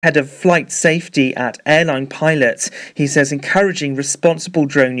Head of flight safety at Airline Pilots, he says encouraging responsible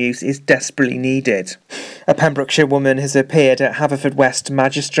drone use is desperately needed. A Pembrokeshire woman has appeared at Haverfordwest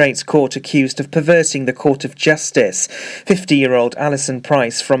Magistrates Court accused of perverting the Court of Justice. 50-year-old Alison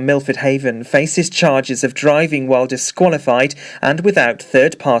Price from Milford Haven faces charges of driving while disqualified and without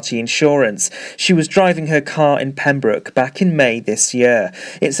third-party insurance. She was driving her car in Pembroke back in May this year.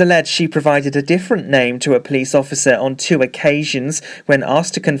 It's alleged she provided a different name to a police officer on 2 occasions when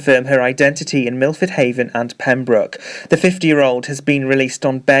asked to confirm her identity in Milford Haven and Pembroke. The 50-year-old has been released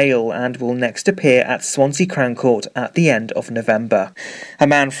on bail and will next appear at Swansea Crown Court at the end of November. A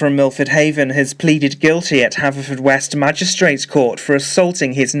man from Milford Haven has pleaded guilty at Haverfordwest Magistrates Court for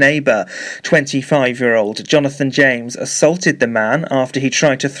assaulting his neighbour. 25-year-old Jonathan James assaulted the man after he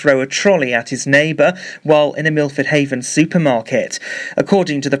tried to throw a trolley at his neighbour while in a Milford Haven supermarket.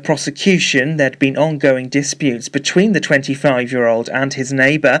 According to the prosecution, there'd been ongoing disputes between the 25-year-old and his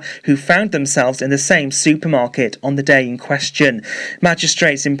neighbour, who found themselves in the same supermarket on the day in question.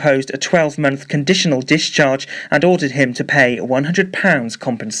 Magistrates imposed a 12-month conditional discharge and ordered him to pay £100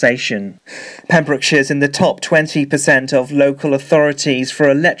 compensation. Pembrokeshire's in the top 20% of local authorities for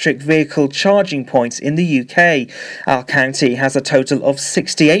electric vehicle charging points in the UK. Our county has a total of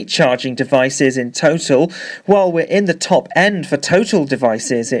 68 charging devices in total. While we're in the top end for total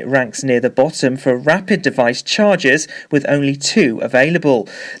devices, it ranks near the bottom for rapid device chargers, with only 2 available.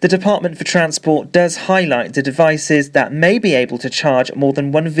 The Department for Transport does highlight the devices that may be able to charge more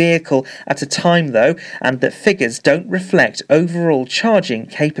than 1 vehicle at a time though, and that figures don't reflect overall charging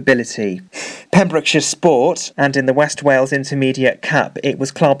capability. Pembrokeshire Sport, and in the West Wales Intermediate Cup, it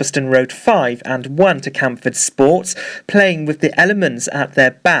was Clarbeston Road 5 and 1 to Camford Sports, playing with the elements at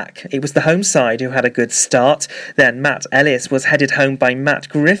their back. It was the home side who had a good start. Then Matt Ellis was headed home by Matt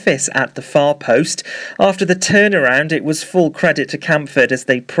Griffiths at the far post. After the turnaround, it was full credit to Camford as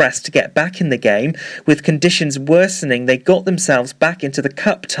they pressed to get back in the game. With conditions worsening, they got themselves back into the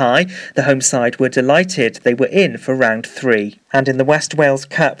cup tie. The home side were delighted they were in for round 3. And in the West Wales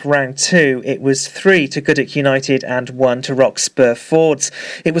Cup round 2, it was 3 to Goodwick United and 1 to Roxburgh Fords.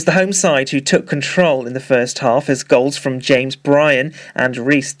 It was the home side who took control in the first half as goals from James Bryan and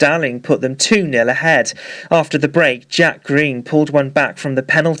Rhys Dalling put them 2-0 ahead. After the break, Jack Green pulled one back from the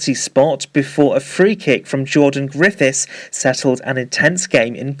penalty spot before a free kick from Jordan Griffiths settled an intense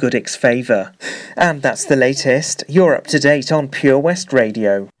game in Goodwick's favour. And that's the latest. You're up to date on Pure West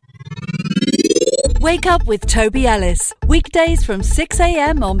Radio. Wake up with Toby Ellis. Weekdays from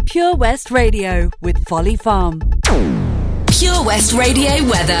 6am on Pure West Radio with Folly Farm. Pure West Radio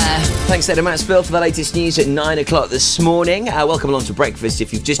weather. Thanks to Matt Spill for the latest news at 9 o'clock this morning. Welcome along to breakfast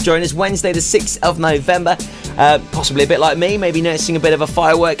if you've just joined us. Wednesday the 6th of November. Possibly a bit like me, maybe noticing a bit of a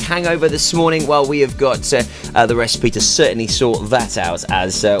firework hangover this morning. Well, we have got the recipe to certainly sort that out,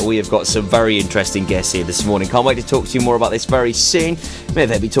 as we have got some very interesting guests here this morning. Can't wait to talk to you more about this very soon.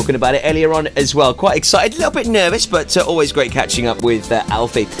 Maybe they'll be talking about it earlier on as well. Quite excited, a little bit nervous, but always great catching up with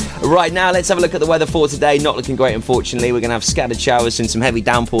Alfie. Right now, let's have a look at the weather for today. Not looking great, unfortunately. We're going to have scattered showers and some heavy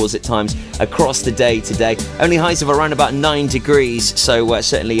downpours at times across the day today. Only highs of around about 9 degrees, so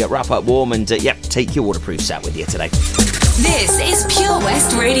certainly wrap up warm and take your waterproofs out with you today. This is Pure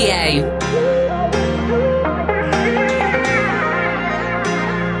West Radio.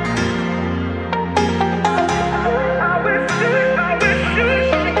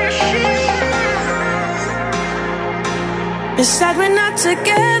 It's like we're not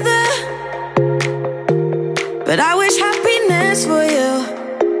together, but I wish happiness for you.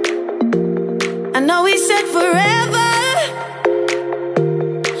 I know we said forever,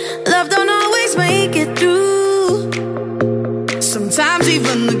 love don't always make it through. Sometimes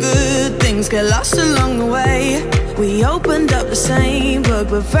even the good things get lost along the way. We opened up the same book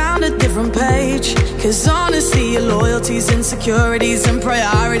but found a different page. Cause honestly, your loyalties, insecurities and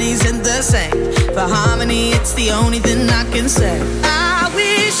priorities ain't the same. For harmony, it's the only thing I can say. I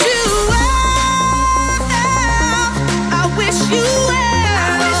wish you well, I wish you well,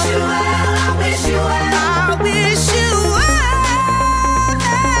 I wish you well, I wish you well, I wish you well,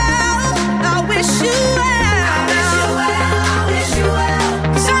 I wish you well, I wish you well, I wish you well.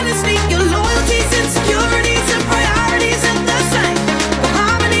 Cause honestly, your loyalties, insecurities and priorities ain't the same. For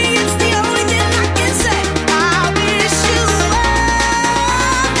harmony, it's the only thing I can say. I wish you well,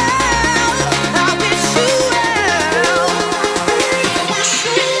 I wish you well,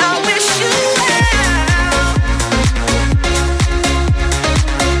 I wish you well.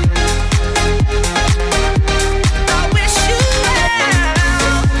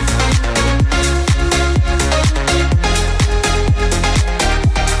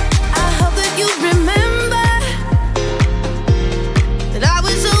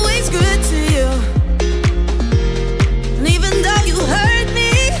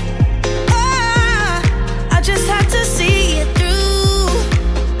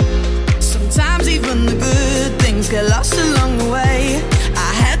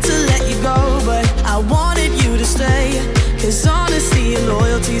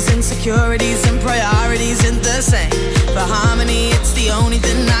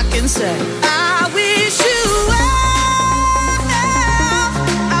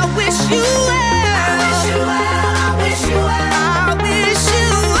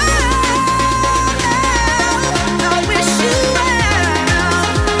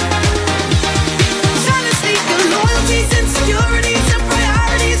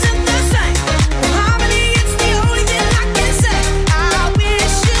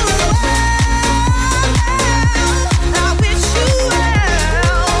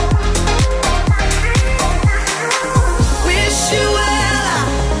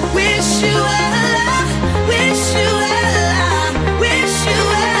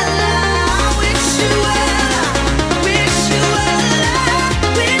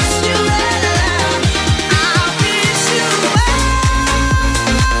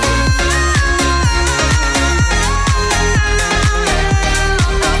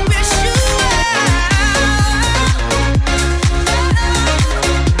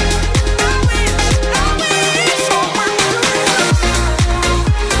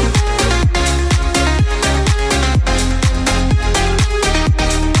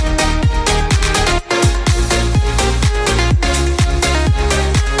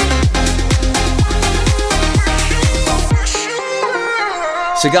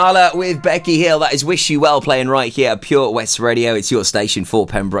 Sagala with Becky Hill. That is Wish You Well playing right here at Pure West Radio. It's your station for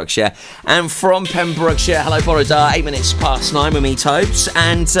Pembrokeshire. And from Pembrokeshire, hello Borodar, 8 minutes past 9 with me, Tobes.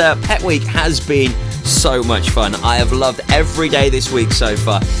 And Pet Week has been so much fun. I have loved every day this week so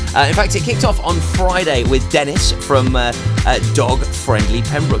far. In fact, it kicked off on Friday with Dennis from Dog Friendly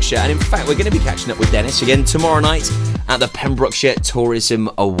Pembrokeshire. And in fact, we're going to be catching up with Dennis again tomorrow night at the Pembrokeshire Tourism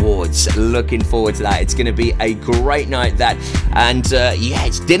Awards. Looking forward to that. It's going to be a great night, that. And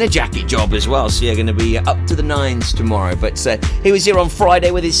it's dinner jacket job as well, so you're going to be up to the nines tomorrow. But he was here on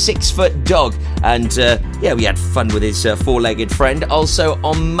Friday with his 6-foot dog, and we had fun with his 4-legged friend. Also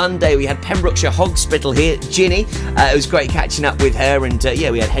on Monday we had Pembrokeshire Hogspital here, Ginny. It was great catching up with her, and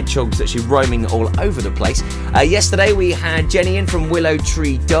we had hedgehogs actually roaming all over the place. Yesterday we had Jenny in from Willow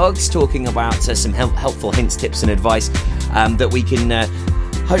Tree Dogs talking about some helpful hints, tips and advice that we can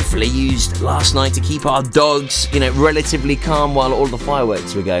hopefully used last night to keep our dogs, relatively calm while all the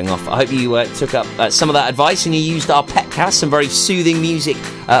fireworks were going off. I hope you took up some of that advice and you used our Petcast, some very soothing music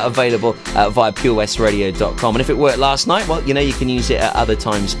available via purewestradio.com. And if it worked last night, well, you can use it at other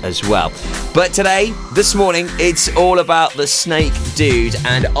times as well. But today, this morning, it's all about the snake dude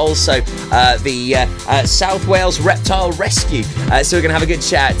and also the South Wales Reptile Rescue. So we're going to have a good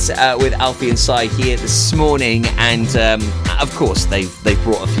chat with Alfie and Si here this morning, and of course they've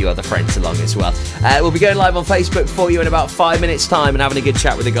brought a few other friends along as well. We'll be going live on Facebook for you in about 5 minutes time and having a good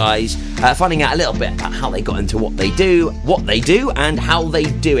chat with the guys, finding out a little bit about how they got into what they do and how they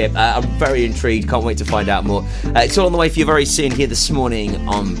do it. I'm very intrigued, can't wait to find out more. It's all on the way for you very soon here this morning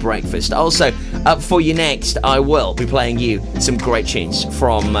on Breakfast. Also, up for you next, I will be playing you some great tunes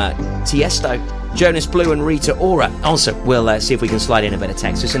from Tiesto, Jonas Blue and Rita Ora. Also, we'll see if we can slide in a bit of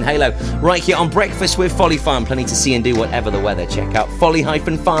Texas and Halo right here on Breakfast with Folly Farm. Plenty to see and do whatever the weather. Check out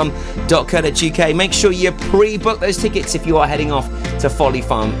folly-farm.co.uk. Make sure you pre-book those tickets if you are heading off to Folly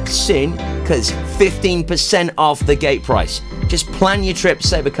Farm soon, because 15% off the gate price. Just plan your trip,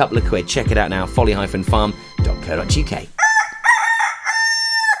 save a couple of quid. Check it out now, folly-farm.co.uk.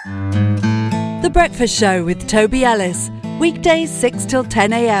 The Breakfast Show with Toby Ellis. Weekdays 6 till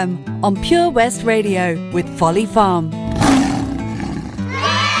 10 a.m. on Pure West Radio with Folly Farm.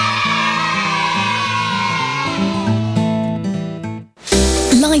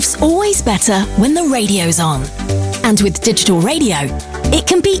 Life's always better when the radio's on. And with digital radio, it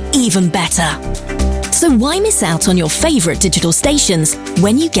can be even better. So why miss out on your favourite digital stations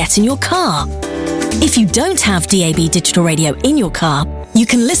when you get in your car? If you don't have DAB digital radio in your car, you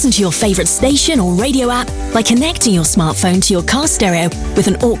can listen to your favourite station or radio app by connecting your smartphone to your car stereo with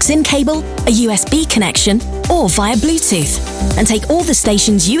an aux-in cable, a USB connection, or via Bluetooth, and take all the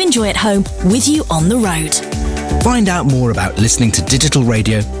stations you enjoy at home with you on the road. Find out more about listening to digital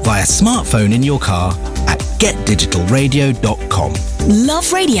radio via smartphone in your car at getdigitalradio.com.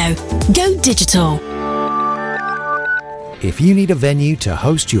 Love radio. Go digital. If you need a venue to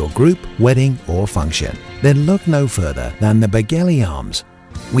host your group, wedding or function, then look no further than the Begelly Arms.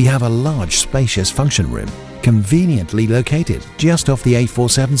 We have a large, spacious function room, conveniently located just off the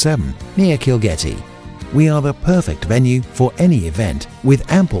A477 near Kilgetty. We are the perfect venue for any event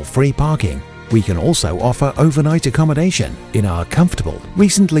with ample free parking. We can also offer overnight accommodation in our comfortable,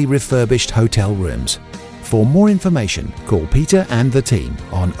 recently refurbished hotel rooms. For more information, call Peter and the team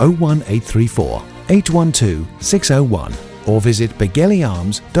on 01834 812 601 or visit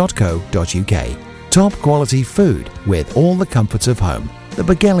begellyarms.co.uk. Top quality food with all the comforts of home. The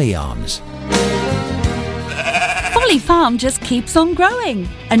Begelly Arms. Folly Farm just keeps on growing.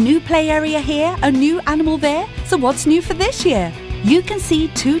 A new play area here, a new animal there. So what's new for this year? You can see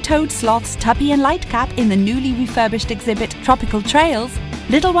two-toed sloths Tubby and Lightcap in the newly refurbished exhibit Tropical Trails.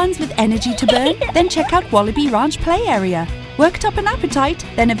 Little ones with energy to burn? Then check out Wallaby Ranch play area. Worked up an appetite?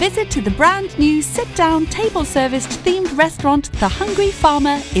 Then a visit to the brand new sit-down, table-serviced themed restaurant The Hungry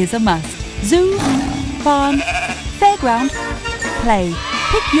Farmer is a must. Zoo, farm, fairground, play.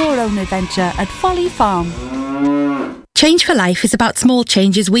 Pick your own adventure at Folly Farm. Change for Life is about small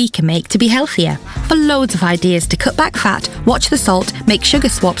changes we can make to be healthier. For loads of ideas to cut back fat, watch the salt, make sugar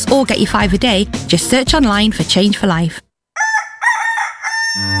swaps or get your 5 a day, just search online for Change for Life.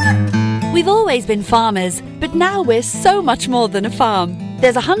 We've always been farmers, but now we're so much more than a farm.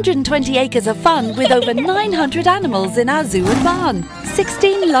 There's 120 acres of fun with over 900 animals in our zoo and barn.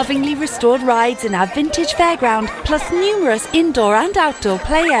 16 lovingly restored rides in our vintage fairground, plus numerous indoor and outdoor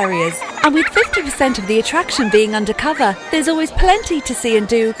play areas. And with 50% of the attraction being undercover, there's always plenty to see and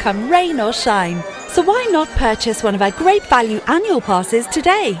do come rain or shine. So why not purchase one of our great value annual passes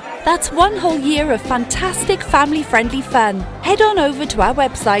today? That's one whole year of fantastic family-friendly fun. Head on over to our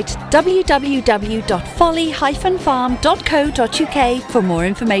website www.folly-farm.co.uk for more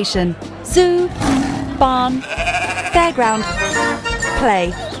information. Zoo, barn, fairground,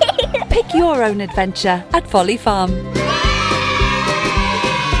 play. Pick your own adventure at Folly Farm.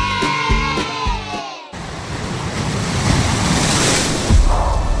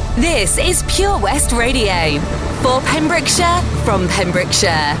 This is Pure West Radio. For Pembrokeshire, from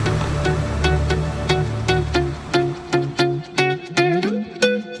Pembrokeshire.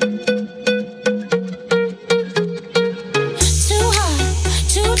 Too high,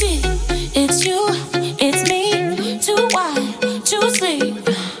 too deep, it's you, it's me. Too wide, too sleep.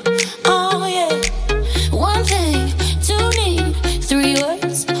 Oh yeah. One thing, two need, three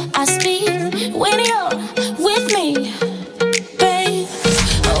words I speak when you're with me.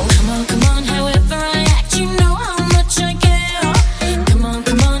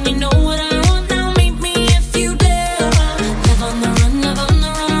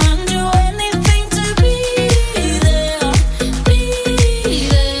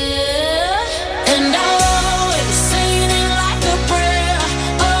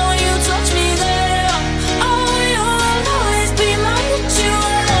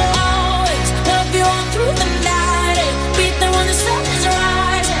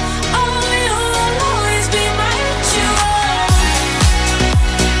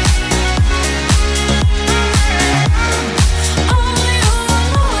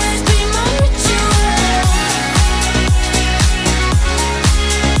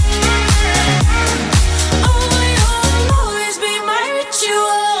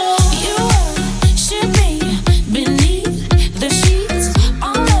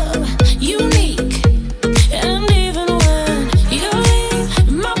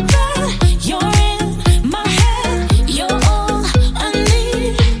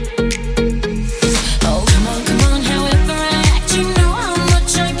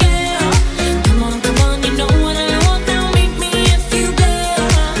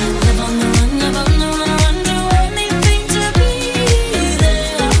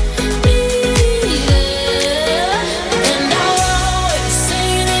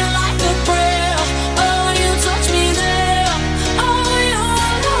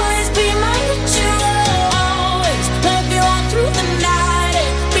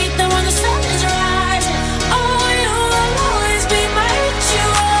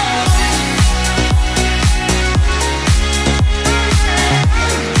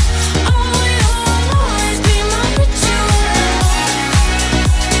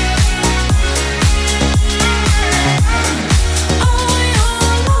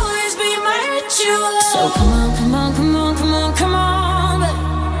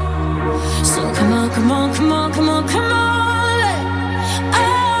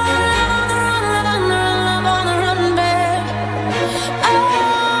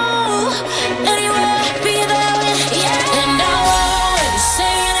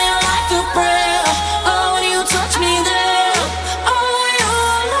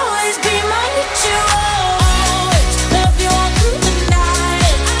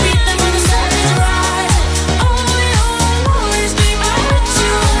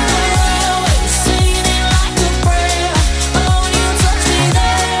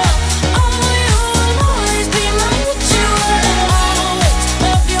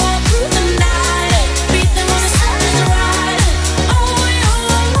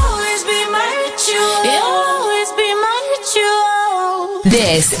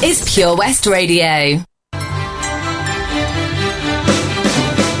 This is Pure West Radio.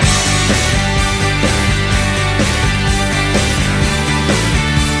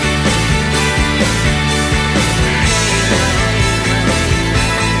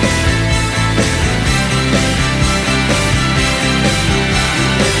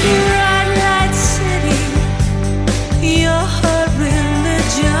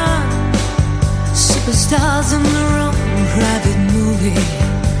 Stars in their own private movie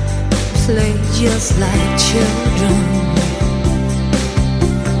play just like children.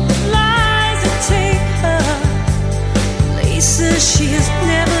 Lies that take her places she has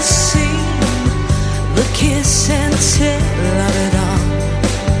never seen. The kiss and tell of it all.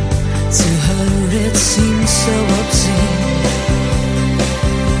 To her it seems so obscene.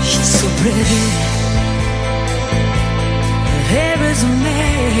 She's so pretty. Her hair is a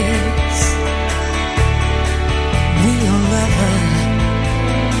mess. We all love her.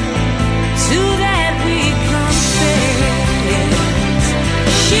 To that we confess.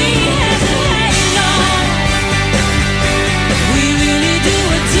 She has a halo. We really do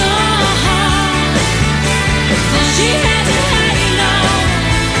adore her. For she has a halo.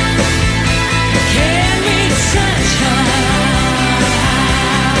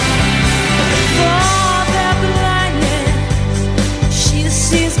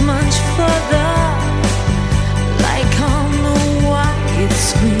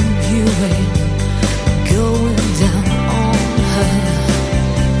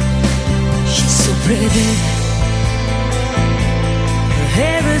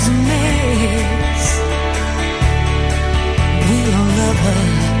 is a mess. We all love her.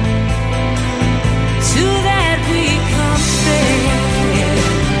 To that we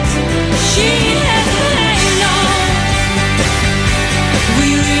confess. She has a hang on. We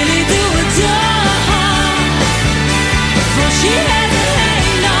really do adore her. For she has a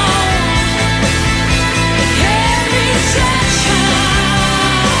hang on. Every touch her.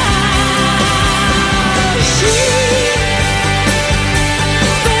 She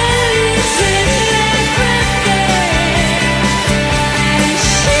believes in everything. And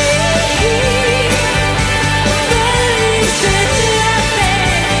she believes in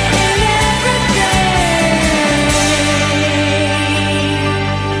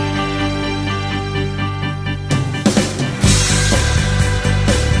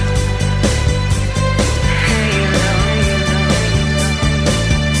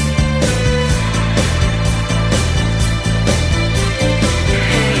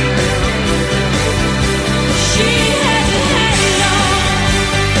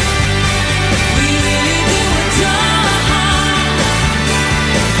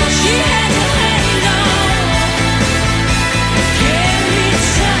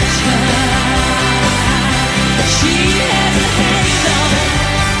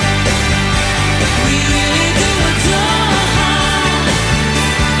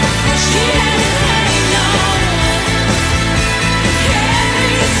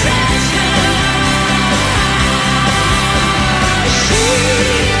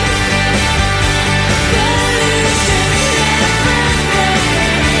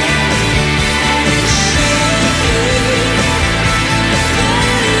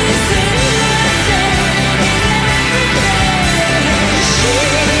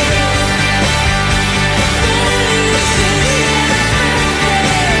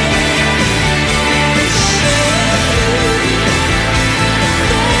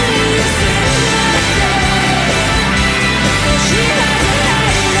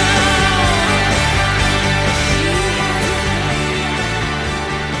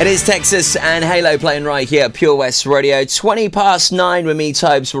It is Texas and Halo playing right here at Pure West Radio. 9:20 with me,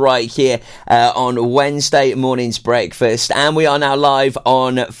 Tobes, right here on Wednesday morning's breakfast. And we are now live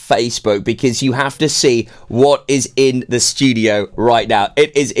on Facebook because you have to see what is in the studio right now.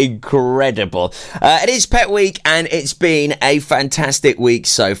 It is incredible. It is Pet Week and it's been a fantastic week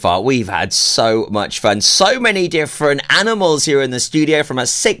so far. We've had so much fun. So many different animals here in the studio, from a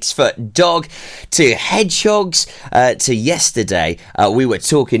 6-foot dog to hedgehogs to yesterday. We were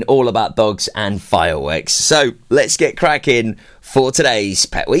talking all about dogs and fireworks. So let's get cracking for today's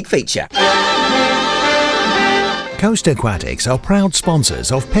Pet Week feature. Coast Aquatics are proud sponsors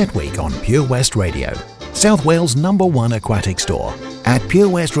of Pet Week on Pure West Radio, South Wales' #1 aquatic store. At Pure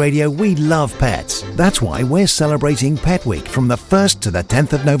West Radio, we love pets. That's why we're celebrating Pet Week from the 1st to the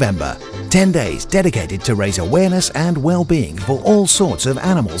 10th of November. 10 days dedicated to raise awareness and well-being for all sorts of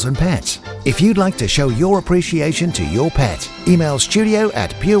animals and pets. If you'd like to show your appreciation to your pet, email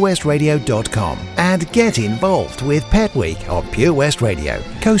studio@purewestradio.com and get involved with Pet Week on Pure West Radio.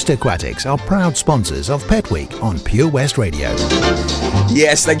 Coast Aquatics are proud sponsors of Pet Week on Pure West Radio.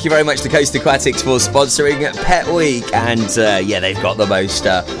 Yes, thank you very much to Coast Aquatics for sponsoring Pet Week. And they've got the most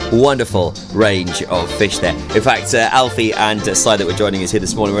wonderful range of fish there. In fact, Alfie and Si that were joining us here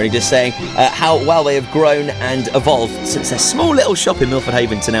this morning were only just saying how well they have grown and evolved since their small little shop in Milford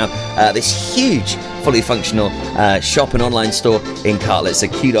Haven to now this huge, fully functional shop and online store in Cartlett. So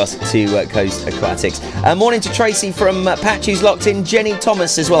kudos to Coast Aquatics. Morning to Tracy from Patch, who's locked in. Jenny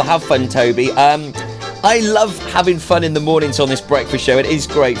Thomas as well. Have fun, Toby. I love having fun in the mornings on this breakfast show. It is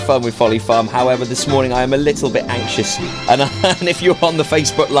great fun with Folly Farm. However, this morning I am a little bit anxious. And if you're on the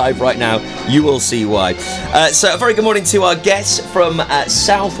Facebook Live right now, you will see why. So a very good morning to our guests from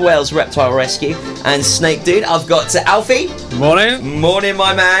South Wales Reptile Rescue and Snake Dude. I've got Alfie. Morning. Morning,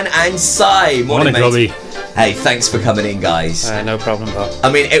 my man. And Si. Morning, Toby. Hey, thanks for coming in, guys. No problem, Bob. I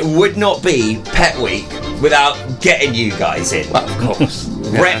mean, it would not be Pet Week without getting you guys in. Well, of course.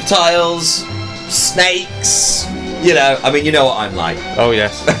 Reptiles, snakes, you know what I'm like. Oh,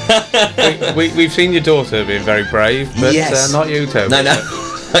 yes. we've seen your daughter being very brave, but yes. Not you, Toby. No.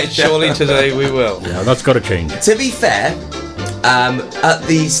 Surely today we will. Yeah, that's got to change. To be fair, at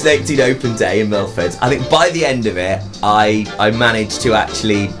the Snake Dude Open Day in Milford, I think by the end of it, I managed to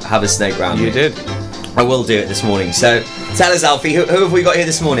actually have a snake round. You did. I will do it this morning. So tell us, Alfie, who have we got here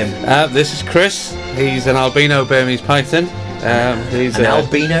this morning? This is Chris. He's an albino Burmese python. He's an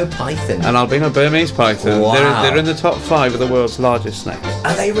albino python. An albino Burmese python. Wow. They're in the top 5 of the world's largest snakes.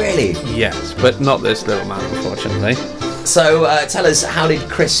 Are they really? Yes, but not this little man, unfortunately. So tell us, how did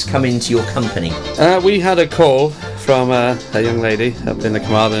Chris come into your company? We had a call from a young lady up in the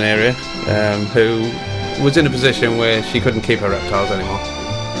Carmarthen area who was in a position where she couldn't keep her reptiles anymore.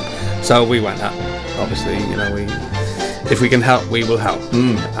 So we went out. Obviously, if we can help, we will help.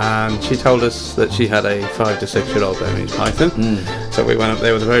 And she told us that she had a 5 to 6 year old Burmese python. So we went up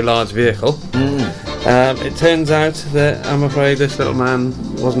there with a very large vehicle. It turns out that I'm afraid this little man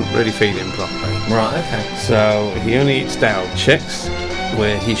wasn't really feeding properly. Right, okay. So he only eats day-old chicks,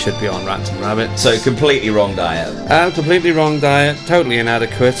 where he should be on rats and rabbits. So completely wrong diet. Completely wrong diet, totally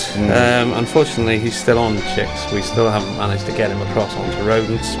inadequate. Unfortunately, he's still on chicks. We still haven't managed to get him across onto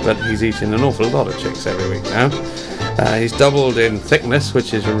rodents, but he's eating an awful lot of chicks every week now. He's doubled in thickness,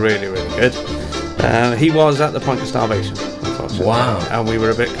 which is really, really good. He was at the point of starvation, unfortunately. Wow. And we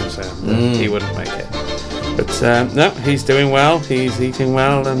were a bit concerned that he wouldn't make it. But no, he's doing well, he's eating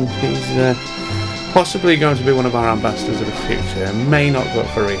well, and he's possibly going to be one of our ambassadors of the future. May not go up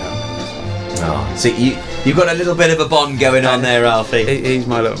for rehab. Oh, so you've got a little bit of a bond going on there, Alfie. He's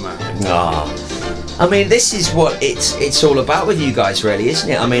my little man. Oh. I mean, this is what it's all about with you guys, really, isn't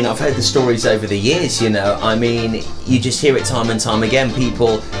it? I mean, I've heard the stories over the years, I mean, you just hear it time and time again.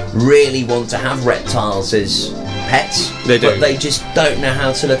 People really want to have reptiles as pets, they do, but they just don't know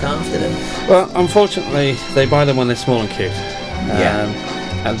how to look after them. Well, unfortunately, they buy them when they're small and cute.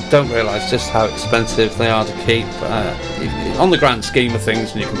 And don't realise just how expensive they are to keep. On the grand scheme of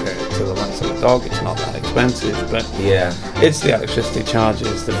things, when you compare it to the likes of a dog, it's not that expensive, but it's the electricity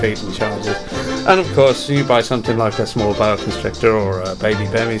charges, the feeding charges, and of course you buy something like a small boa constrictor or a baby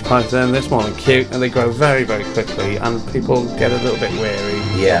Burmese python. They're small and cute, and they grow very, very quickly, and people get a little bit wary.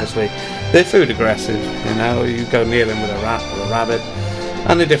 Obviously, they're food aggressive. You go near them with a rat or a rabbit,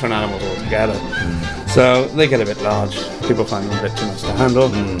 and they're different animals altogether. So they get a bit large. People find them a bit too much to handle.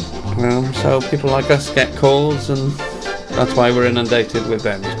 So people like us get calls, and that's why we're inundated with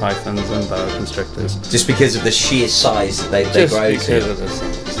Burmese pythons and boa constrictors. Just because of the sheer size that they grow to. Just because of the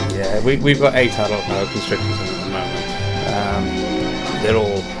size. Yeah, we've got 8 adult boa constrictors in at the moment. They're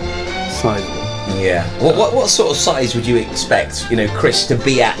all sizable. Yeah. What sort of size would you expect, Chris to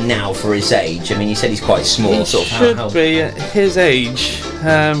be at now for his age? I mean, you said he's quite small. He should be at his age.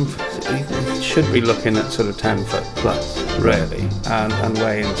 He should be looking at sort of 10 foot plus, really, and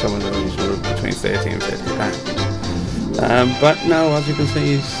weighing somewhere in the region of between 30 and 50 pounds. But no, as you can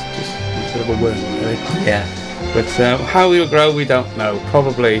see, he's a bit of a worm, really. Yeah. But how he'll grow, we don't know.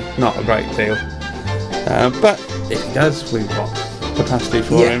 Probably not a great deal. But if he does, we've got capacity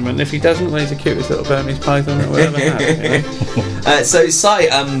for him, and if he doesn't, well, he's the cutest little Burmese python that we'll ever have. So, Si,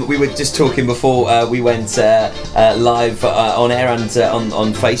 we were just talking before we went live on air and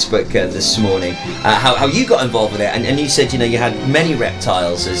on Facebook this morning, how you got involved with it, and you said you had many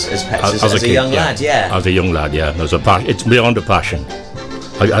reptiles as pets as a kid, young lad. As a young lad, it's beyond a passion.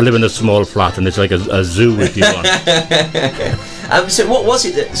 I live in a small flat, and it's like a zoo if you want. So what was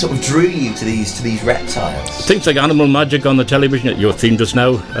it that sort of drew you to these reptiles? Things like Animal Magic on the television, your theme just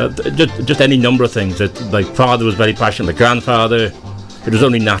now, just any number of things. My father was very passionate, my grandfather, it was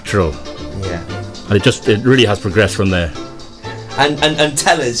only natural. Yeah. And it really has progressed from there. And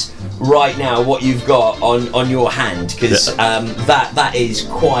tell us right now what you've got on your hand, because that is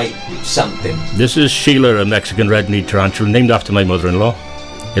quite something. This is Sheila, a Mexican red-kneed tarantula, named after my mother-in-law.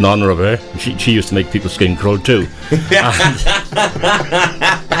 In honour of her. She used to make people's skin crawl too.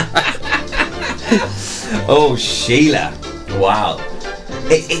 Oh, Sheila. Wow.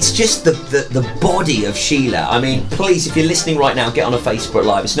 It's just the body of Sheila. I mean, please, if you're listening right now, get on a Facebook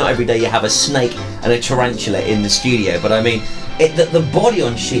Live. It's not every day you have a snake and a tarantula in the studio, but I mean, the body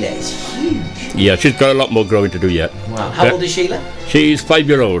on Sheila is huge. Yeah, she's got a lot more growing to do yet. Wow. How old is Sheila? She's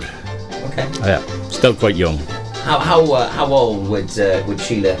Okay.5-year-old. Yeah, still quite young. How old would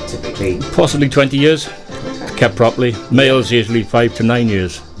Sheila typically? Possibly 20 years, kept properly. Males usually 5 to 9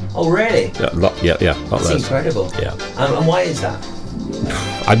 years. Oh, really? Yeah, a lot That's less. incredible. Yeah. And why is that?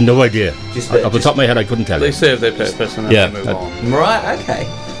 I've no idea. Off the top of my head, I couldn't tell you. They serve their purpose and then they move on. Right, okay.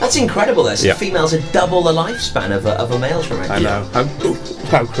 That's incredible, though. So females are double the lifespan of a male's remarriage. I know.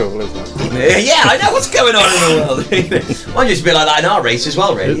 How cruel is that? Yeah, I know what's going on in the world. Mine used to be like that in our race as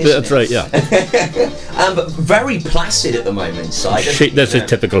well, really. That's right, yeah. But very placid at the moment, Si. This is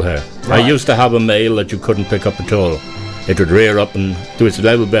typical her. Right. I used to have a male that you couldn't pick up at all. It would rear up and do its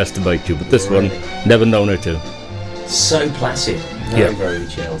level best to bite you, but this one, never known her to. So placid. Very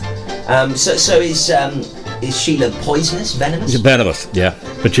chilled. So is Sheila poisonous, venomous? She's venomous, yeah.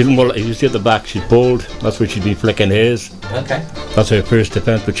 But she doesn't. You see at the back, she's bald. That's where she's been flicking hairs. Okay. That's her first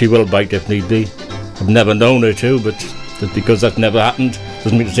defence, but she will bite if need be. I've never known her to, but just because that's never happened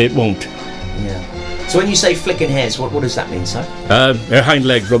doesn't mean to say it won't. Yeah. So when you say flicking hairs, what does that mean, sir? Her hind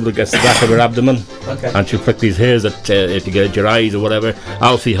legs rub against the back of her abdomen, okay, and she'll flick these hairs that if you get your eyes or whatever.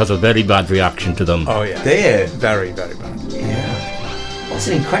 Alfie has a very bad reaction to them. Oh yeah, do you? Very, very bad. Yeah. That's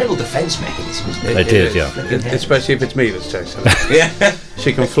an incredible defence mechanism, isn't it? It is, yeah. Especially if it's me that's chasing. Yeah.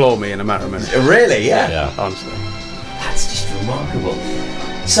 She can floor me in a matter of minutes. Really? Yeah. Yeah. Honestly. That's just remarkable.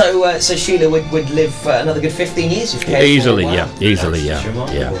 So Sheila would live another good 15 years if cared Easily, for. Wow. yeah. Easily, That's yeah.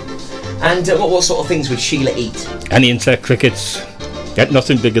 just Yeah. remarkable. And what sort of things would Sheila eat? Any insect, crickets, get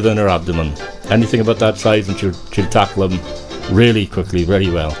nothing bigger than her abdomen. Anything about that size, and she'll tackle them really quickly,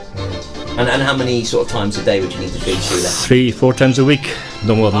 very well. And how many sort of times a day would you need to feed Sheila? 3-4 times a week,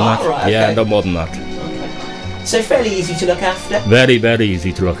 no more than that. Right, okay. Yeah, no more than that. Okay. So fairly easy to look after? Very, very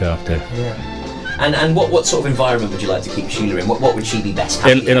easy to look after. Yeah. And what sort of environment would you like to keep Sheila in? What would she be best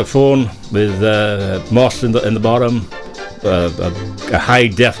happy in a phone with moss in the bottom, a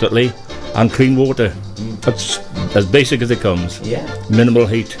hide definitely, and clean water. That's as basic as it comes. Yeah. Minimal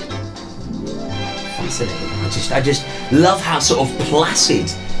heat. Fascinating. I just love how sort of placid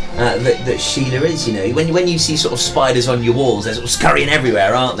that Sheila is, you know. When you see sort of spiders on your walls, they're sort of scurrying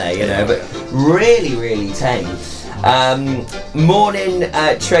everywhere, aren't they? You know, but really, really tame. Morning,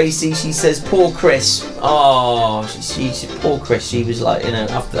 Tracy. She says, "Poor Chris." Oh, she poor Chris. She was like, you know,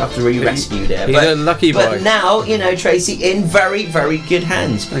 after we rescued her. He's a lucky boy. But now, you know, Tracy in very, very good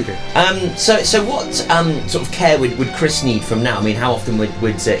hands. Thank you. So what sort of care would Chris need from now? I mean, how often would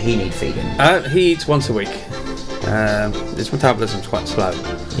he need feeding? He eats once a week. His metabolism's quite slow.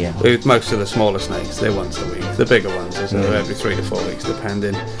 Yeah. With most of the smaller snakes, they're once a week. The bigger ones are every 3 to 4 weeks,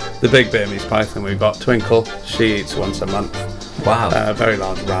 depending. The big Burmese python we've got, Twinkle, she eats once a month. Wow. A very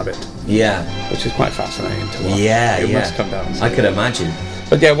large rabbit. Yeah. Which is quite fascinating to watch. Yeah, it must come down and see I could it. imagine.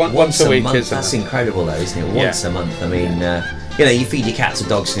 But yeah, once a week month, is that's incredible though, isn't it? Once a month. I mean, you know, you feed your cats and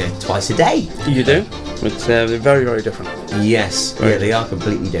dogs, you know, twice a day. You do. But they're very, very different. Yes. Very they are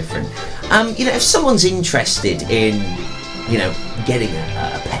completely different. You know, if someone's interested in, you know, getting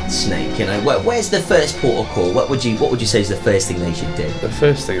a pet snake, you know, where's the first port of call? What would you say is the first thing they should do? The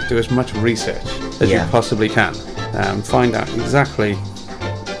first thing is do as much research as you possibly can. Find out exactly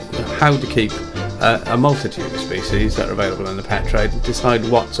how to keep a multitude of species that are available in the pet trade. Decide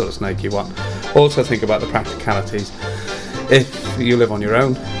what sort of snake you want. Also think about the practicalities. If you live on your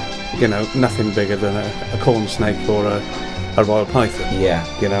own, you know, nothing bigger than a corn snake or a royal python. Yeah.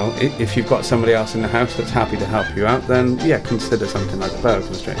 You know, if you've got somebody else in the house that's happy to help you out, then yeah, consider something like a boa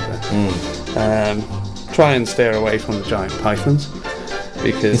constrictor. Try and steer away from the giant pythons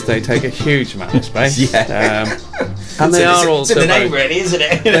because they take a huge amount of space. And they are also. It's in the name, really, isn't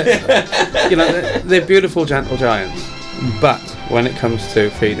it? You know, they're beautiful, gentle giants, but when it comes to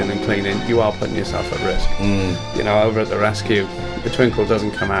feeding and cleaning, you are putting yourself at risk. You know, over at the rescue, the Twinkle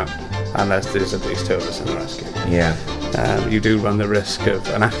doesn't come out unless there's at least 2 of us in the rescue. Yeah. You do run the risk of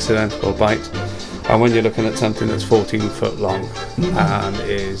an accident or bite, and when you're looking at something that's 14 foot long and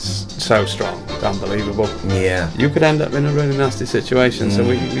is so strong, it's unbelievable. Yeah. You could end up in a really nasty situation. So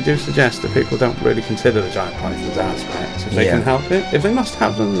we do suggest that people don't really consider the giant pythons as pets if they can help it. If they must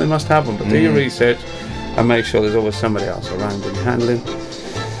have them, they must have them. But do your research and make sure there's always somebody else around when you're handling.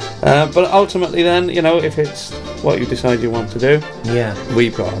 But ultimately then, you know, if it's what you decide you want to do,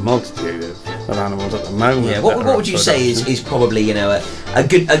 we've got a multitude of animals at the moment. Yeah. What would you say is probably, you know, a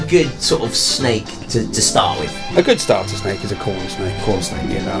good sort of snake to start with? A good starter snake is a corn snake. Corn snake.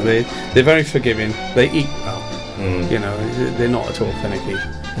 You know, they're very forgiving. They eat well. You know, they're not at all finicky.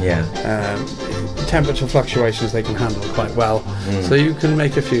 Yeah. Temperature fluctuations they can handle quite well, so you can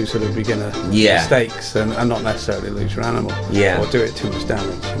make a few sort of beginner mistakes and not necessarily lose your animal or do it too much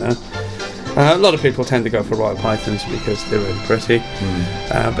damage, you know. A lot of people tend to go for royal pythons because they're really pretty,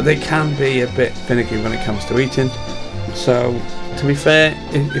 but they can be a bit finicky when it comes to eating. So to be fair,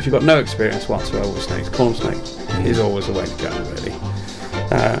 if you've got no experience whatsoever with snakes, corn snake is always the way to go, really.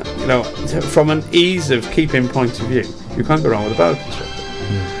 You know, from an ease of keeping point of view, you can't go wrong with a boa constrictor.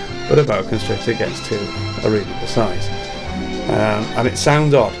 But a boa constrictor gets to a reasonable size. And it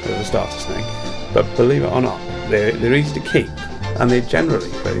sounds odd as a starter snake, but believe it or not, they're easy to keep and they're generally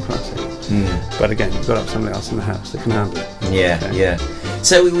very classy. But again, you've got to have somebody else in the house that can handle it. Yeah.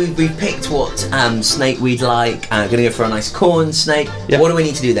 So we've picked what snake we'd like. Going to go for a nice corn snake. What do we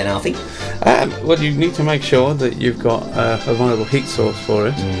need to do then, Alfie? Well, you need to make sure that you've got a viable heat source for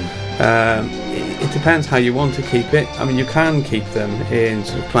it. It depends how you want to keep it. I mean, you can keep them in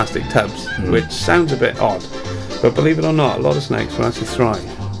sort of plastic tubs, which sounds a bit odd, but believe it or not, a lot of snakes will actually thrive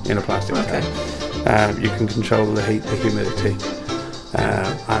in a plastic tub. You can control the heat, the humidity,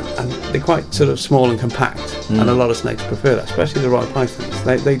 and they're quite sort of small and compact, and a lot of snakes prefer that, especially the royal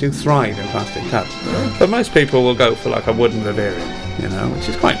pythons. They do thrive in plastic tubs. But most people will go for like a wooden vivarium, you know, which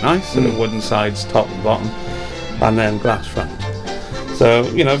is quite nice, sort of wooden sides, top and bottom, and then glass front. So,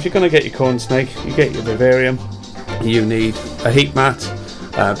 you know, if you're going to get your corn snake, you get your vivarium, you need a heat mat,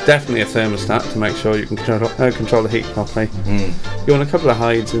 definitely a thermostat to make sure you can control the heat properly. You want a couple of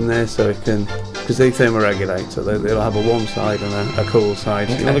hides in there so it can, because they thermoregulate, so they'll have a warm side and a cool side.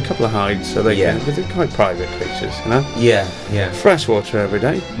 So you want a couple of hides so they can, because they're quite private creatures, you know? Yeah. Fresh water every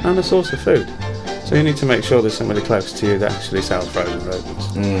day and a source of food. So you need to make sure there's somebody close to you that actually sells frozen rodents.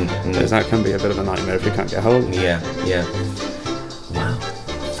 Because that can be a bit of a nightmare if you can't get hold of them. Yeah. Wow.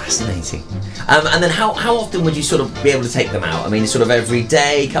 Fascinating. And then how often would you sort of be able to take them out? I mean, sort of every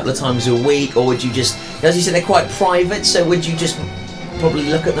day, a couple of times a week, or would you just, as you said, they're quite private, so would you just probably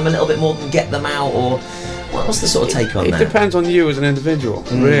look at them a little bit more than get them out, or what's the sort of take on that? It depends on you as an individual,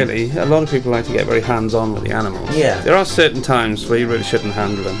 really. A lot of people like to get very hands-on with the animals. Yeah. There are certain times where you really shouldn't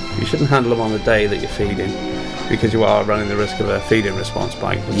handle them. You shouldn't handle them on the day that you're feeding, because you are running the risk of a feeding response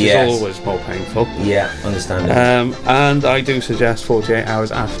bite, which is always more painful. Yeah, understandable. And I do suggest 48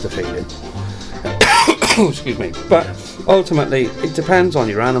 hours after feeding. Excuse me. But ultimately, it depends on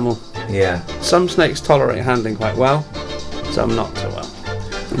your animal. Yeah. Some snakes tolerate handling quite well, some not so well.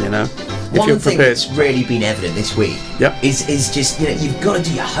 You know. One thing that's really been evident this week Yep. is just, you know, you've got to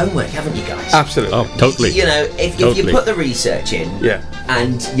do your homework, haven't you guys? Absolutely. Oh, totally. You know, if you put the research in,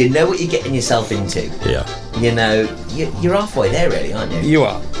 and you know what you're getting yourself into, you know, you're halfway there, really, aren't you? You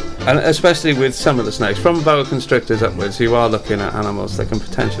are. And especially with some of the snakes, from boa constrictors upwards, you are looking at animals that can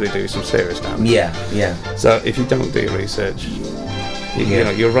potentially do some serious damage. Yeah. So if you don't do your research, you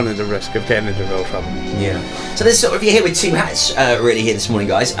know, you're running the risk of getting into real trouble. Yeah. So there's sort of, you're here with two hats really here this morning,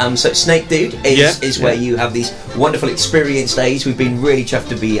 guys. So Snake Dude is where you have these wonderful experience days. We've been really chuffed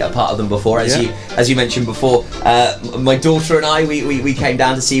to be a part of them before. As you mentioned before, my daughter and I, we came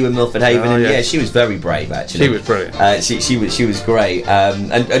down to see you in Milford Haven, and she was very brave, actually. She was brilliant. She was great.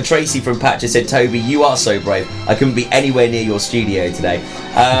 And Tracy from Patch said, Toby, you are so brave. I couldn't be anywhere near your studio today.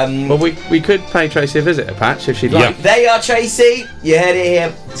 Well, we could pay Tracy a visit at Patch if she'd like. There you are, Tracy. You heard it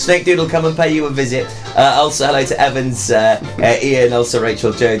here. Snake Dude will come and pay you a visit. Also, hello to Evans, Ian, also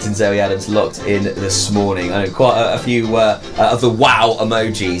Rachel Jones and Zoe Adams locked in this morning. I know quite a few of the wow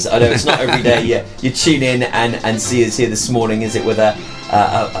emojis. I know it's not every day you tune in and see us here this morning, is it, with a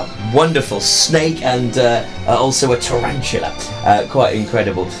wonderful snake and also a tarantula. Quite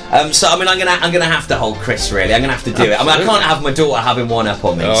incredible. So I mean, I'm gonna have to hold Chris, really. I'm gonna have to do it. I mean, I can't have my daughter having one up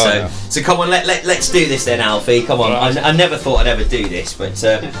on me. So come on, let's do this then, Alfie. Come on. I never thought I'd ever do this, but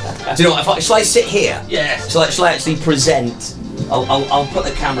do you know what? Shall I sit here? Yeah. Shall I actually present? I'll put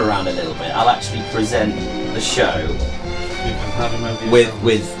the camera around a little bit. I'll actually present the show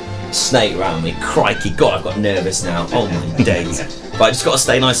with Snake around me. Crikey, God, I've got nervous now. Oh my days. But I just got to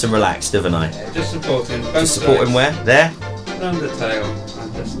stay nice and relaxed, haven't I? Yeah, just support him. Just support him where? There? Under the tail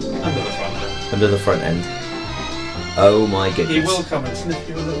and just under the front end. Under the front end. Oh my goodness. He will come and sniff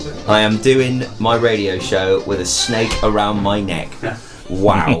you a little bit. I am doing my radio show with a snake around my neck.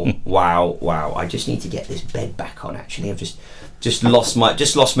 Wow. I just need to get this bed back on, actually. I've just lost my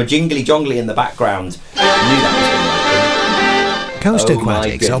jingly jongly in the background. I knew that was going to happen. Coast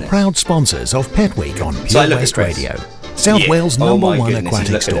Aquatics are proud sponsors of Pet Week on Pure West Radio. South Wales' Oh number my one goodness,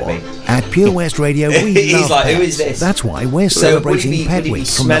 he's aquatic looking store. at At Pure West Radio, we He's love like, pets. who is this? That's why we're So, celebrating would he be- Pet would he be Week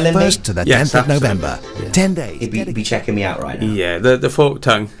from the smelling me? 1st to the Yes, 10th of absolutely. November. Yeah. 10 days. He'd be checking me out right now. Yeah, the forked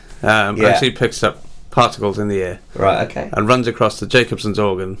tongue actually picks up particles in the air. Right, okay. And runs across the Jacobson's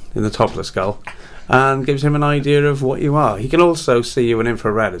organ in the top of the skull and gives him an idea of what you are. He can also see you in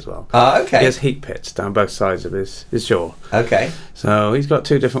infrared as well. Okay. He has heat pits down both sides of his jaw. Okay. So he's got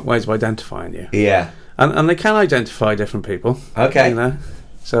two different ways of identifying you. Yeah. And they can identify different people. Okay. You know?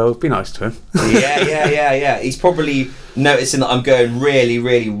 So be nice to him. Yeah. He's probably noticing that I'm going really,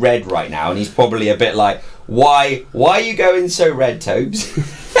 really red right now, and he's probably a bit like, why are you going so red, Tobes?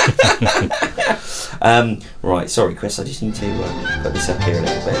 Right, sorry, Chris, I just need to put this up here a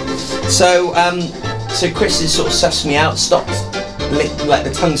little bit. So Chris has sort of sussed me out, stopped, like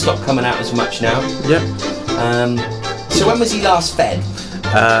the tongue stopped coming out as much now. Yep. So when was he last fed?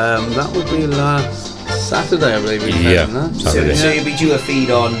 That would be last Saturday, I believe. So you'll be due a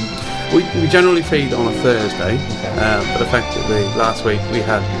feed on... We generally feed on a Thursday, but effectively last week we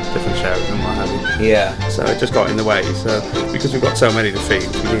had different shows and what have you. Yeah. So it just got in the way. So because we've got so many to feed,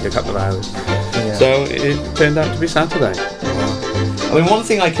 we need a couple of hours. Yeah. So it turned out to be Saturday. I mean, one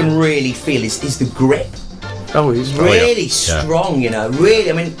thing I can really feel is the grip. Oh, he's really strong, you know. Really,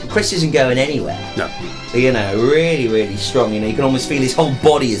 I mean, Chris isn't going anywhere. No. You know, really, really strong. You know, you can almost feel his whole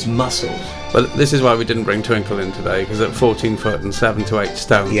body is muscles. But this is why we didn't bring Twinkle in today, because at 14 foot and 7 to 8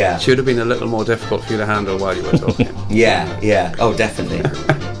 stone, it should have been a little more difficult for you to handle while you were talking. Yeah. Oh, definitely.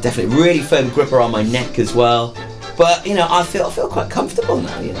 Definitely. Really firm grip around my neck as well. But, you know, I feel quite comfortable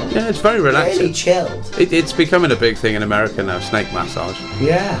now, you know. Yeah, it's very relaxing. Really chilled. It's becoming a big thing in America now, snake massage.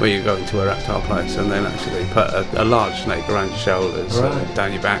 Yeah. Where you go into a reptile place and then actually put a large snake around your shoulders,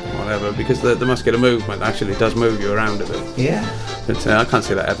 down your back, whatever, because the muscular movement actually does move you around a bit. Yeah. But I can't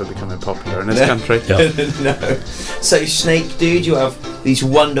see that ever becoming popular in this country. No. So, Snake Dude, you have these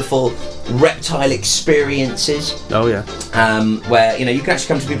wonderful reptile experiences. Oh, yeah. Where, you know, you can actually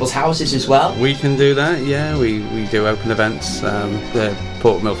come to people's houses as well. We can do that, yeah. We do open events. The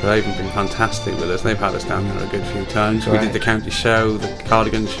Port of Milford Haven have been fantastic with us. They've had us down there a good few times. We did the county show, the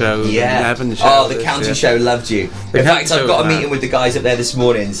cardigan show, the Nevin show. Oh, the county show loved you. In fact, I've got a meeting with the guys up there this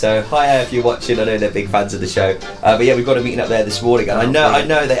morning. So, hi if you're watching. I know they're big fans of the show. But yeah, we've got a meeting up there this morning, and I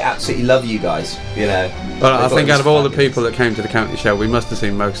know they absolutely love you guys. You know. Well, I think out of all the people that came to the county show, we must have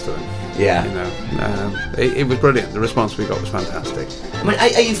seen most of them. Yeah. You know, it was brilliant. The response we got was fantastic. I mean,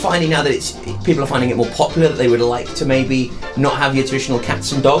 are you finding now that people are finding it more popular, that they would like to maybe not have your traditional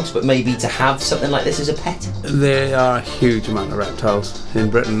cats and dogs, but maybe to have something like this as a pet? There are a huge amount of reptiles in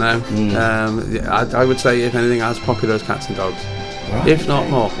Britain now. I would say, if anything, as popular as cats and dogs. Right, if not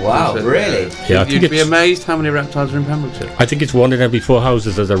more. Wow, really? Yeah, you'd be amazed how many reptiles are in Pembrokeshire. I think it's 1 in every 4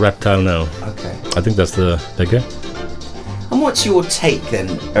 houses as a reptile now. Okay. I think that's the figure. And what's your take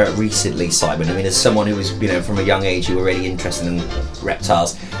then, recently, Simon? I mean, as someone who was, you know, from a young age, you were really interested in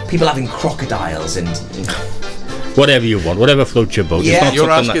reptiles, people having crocodiles and whatever you want, whatever floats your boat. Yeah,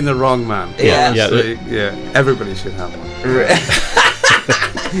 you're asking the wrong man. Yeah. Everybody should have one.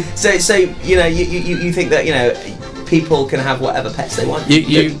 So you know, you think that, you know, people can have whatever pets they want.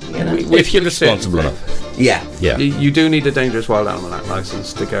 You know? If you're responsible enough. Yeah. You do need a Dangerous Wild Animal Act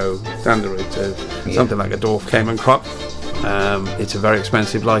licence to go down the route of something like a dwarf caiman croc. It's a very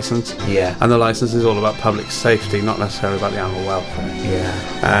expensive licence. Yeah. And the licence is all about public safety, not necessarily about the animal welfare.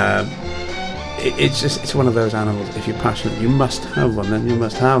 Yeah. It's one of those animals, if you're passionate, you must have one, then you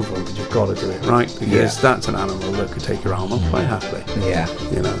must have one, but you've got to do it right, because that's an animal that could take your arm off quite happily. Yeah.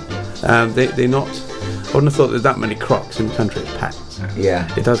 You know. They're not... I wouldn't have thought there's that many crocs in the country as pets.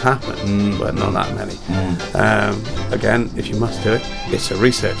 Yeah. It does happen, but not that many. Again, if you must do it, it's a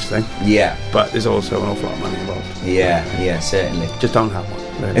research thing. Yeah. But there's also an awful lot of money involved. Yeah, certainly. Just don't have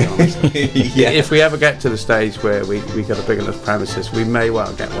one, really honestly. If we ever get to the stage where we got a big enough premises, we may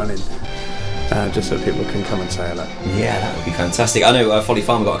well get one in. Just so people can come and say hello. Yeah, that would be fantastic. I know Folly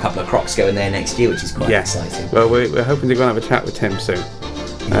Farm have got a couple of crocs going there next year, which is quite exciting. Well, we're hoping to go and have a chat with Tim soon.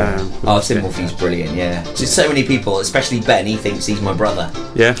 Tim Wolfie's brilliant, Just so many people, especially Ben, he thinks he's my brother.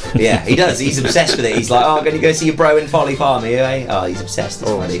 Yeah? Yeah, he does. He's obsessed with it. He's like, going to go see your bro in Folly Farm, eh? Oh, he's obsessed. It's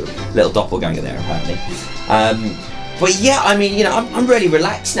funny. Little doppelganger there, apparently. But yeah, I mean, you know, I'm really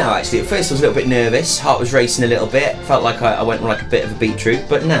relaxed now, actually. At first I was a little bit nervous. Heart was racing a little bit. Felt like I went on like a bit of a beat troop.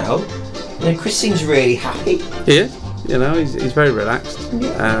 But now, you know, Chris seems really happy. He is. You know, he's very relaxed.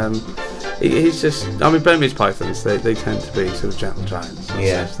 Yeah. He's just... I mean, Burmese pythons, they tend to be sort of gentle giants.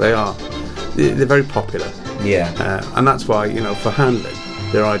 They are. They're very popular. Yeah. And that's why, you know, for handling,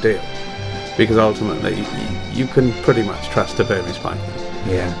 they're ideal. Because ultimately, you can pretty much trust a Burmese python.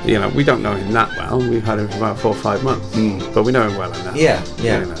 Yeah. You know, we don't know him that well. We've had him for about 4 or 5 months. But we know him well enough. Yeah.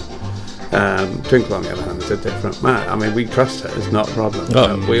 You know. Twinkle, on the other hand, is a different man. I mean, we trust her. It's not a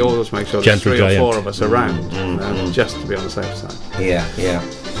problem. We always make sure there's 3 or 4 of us around, just to be on the safe side. Yeah.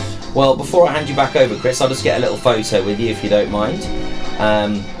 Well, before I hand you back over, Chris, I'll just get a little photo with you, if you don't mind.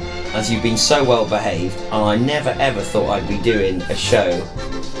 As you've been so well behaved, and I never ever thought I'd be doing a show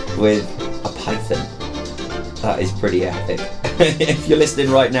with a python. That is pretty epic. If you're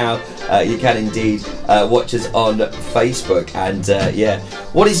listening right now, you can indeed watch us on Facebook. And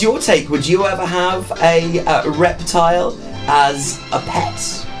what is your take? Would you ever have a reptile as a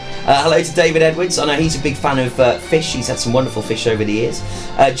pet? Hello to David Edwards. I know he's a big fan of fish. He's had some wonderful fish over the years.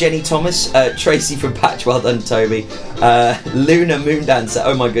 Jenny Thomas, Tracy from Patch, well done, Toby. Luna Moondancer,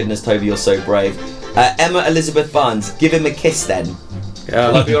 oh my goodness, Toby, you're so brave. Emma Elizabeth Barnes, give him a kiss then.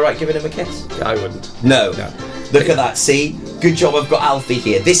 Will I be alright giving him a kiss? I wouldn't. No. Look at that, see? Good job I've got Alfie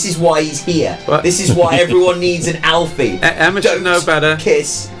here. This is why he's here. What? This is why everyone needs an Alfie. Emma should know better.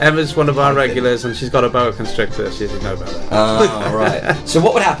 Kiss. Emma's one of our regulars and she's got a boa constrictor. She should know better. Oh, right. So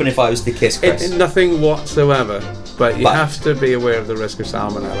what would happen if I was to kiss Chris? Nothing whatsoever. But you have to be aware of the risk of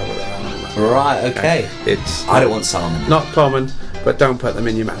salmonella with that animal. Right, okay. It's I don't want salmonella. Not common. but don't put them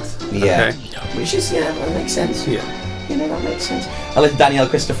in your mouth. Yeah. Okay? Which is, that makes sense. Yeah. That makes sense. I love Danielle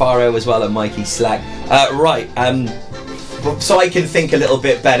Cristofaro as well and Mikey Slack. Right, so I can think a little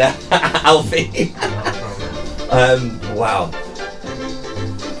bit better, Alfie. Wow.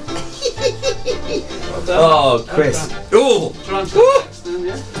 Oh, Chris. Ooh.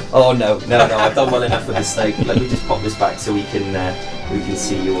 Oh no, I've done well enough with the steak. Let me just pop this back so we can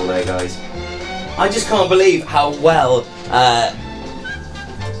see you all there, guys. I just can't believe how well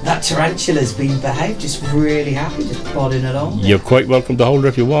that tarantula's been behaved. Just really happy, just plodding along. You're quite welcome to hold her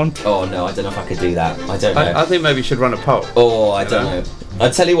if you want. Oh no, I don't know if I could do that. I don't know. I think maybe you should run a poll. Oh, I don't know. I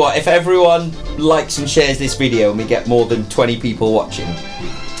tell you what, if everyone likes and shares this video and we get more than 20 people watching,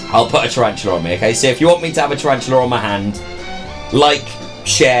 I'll put a tarantula on me, okay? So if you want me to have a tarantula on my hand, like,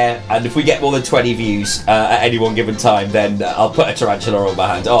 share, and if we get more than 20 views at any one given time, then I'll put a tarantula on my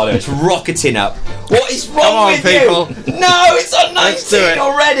hand. Oh no, it's rocketing up. What is wrong with people. You? No, it's on 19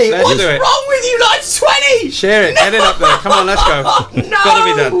 already. What's wrong with you? That's 20. Share it. Get it up there. Come on, let's go. No. Gotta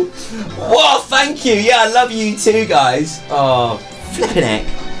be done. Well, thank you. Yeah, I love you too, guys. Oh, flipping heck.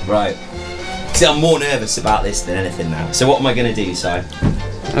 Right. See, I'm more nervous about this than anything now. So what am I going to do, Si?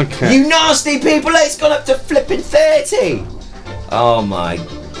 Okay. You nasty people, it's gone up to flipping 30. Oh my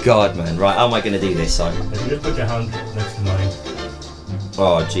god, man. Right, how am I going to do this, Si? If you just put your hand next to mine.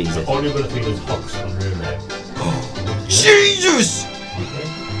 Oh, Jesus. All you're going to feel is hooks under your leg. Jesus!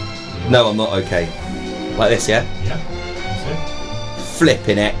 Okay. No, I'm not okay. Like this, yeah? Yeah. That's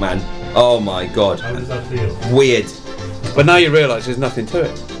Flipping heck, man. Oh my god. it. How does that feel? Weird. But now you realise there's nothing to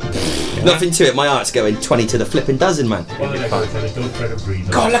it. Nothing to it. My heart's going 20 to the flipping dozen, man. Well, then I gotta tell you, don't try to breathe.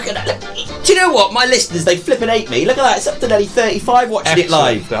 God, look at that. Look. Do you know what? My listeners, they flipping hate me. Look at that. It's up to nearly 35 watching it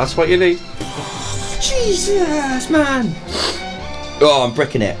live. That's what you need. Jesus, man. Oh, I'm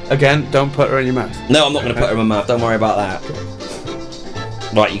bricking it. Again, don't put her in your mouth. No, I'm not going to put her in my mouth. Don't worry about that.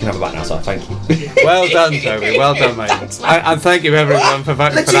 Right, you can have a back now, Si. Thank you. Well done, Toby. Well done, mate. And thank you, everyone, for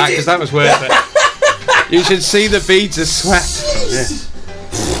voting for that, because that was worth it. You should see the beads of sweat. Yeah.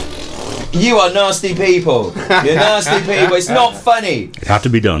 You are nasty people. You're nasty people. It's not funny. It had to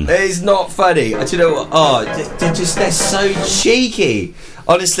be done. It's not funny. Do you know what? Oh, they're so cheeky.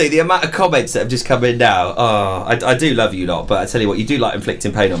 Honestly, the amount of comments that have just come in now. Oh, I do love you lot, but I tell you what, you do like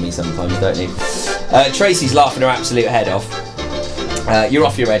inflicting pain on me sometimes, don't you? Tracy's laughing her absolute head off. You're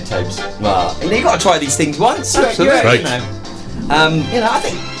off your head, Tobes. Well, you've got to try these things once. Absolutely. Right. I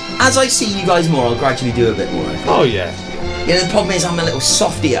think as I see you guys more, I'll gradually do a bit more. I think. Oh, yeah. The problem is I'm a little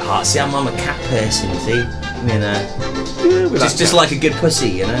softy at heart. See, I'm a cat person, see? Just like a good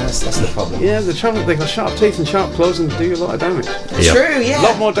pussy, that's the problem. Yeah, the trouble, they got sharp teeth and sharp claws and do a lot of damage. Yeah. True, yeah. A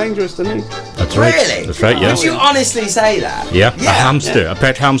lot more dangerous than me. That's right. Really? That's right, yeah. Would you honestly say that? Yeah, a hamster, a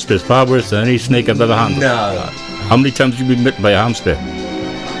pet hamster is far worse than any snake I've ever handled. No. How many times have you been bitten by a hamster?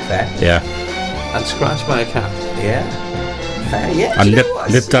 Fair. Yeah. And scratched by a cat. Yeah. Fair, yeah. And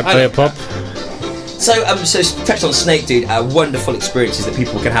nipped at by a pup. So touched on Snake Dude, wonderful experiences that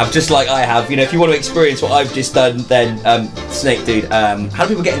people can have, just like I have. If you want to experience what I've just done, then Snake Dude. How do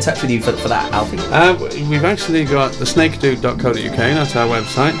people get in touch with you for that, Alfie? We've actually got the snakedude.co.uk, that's our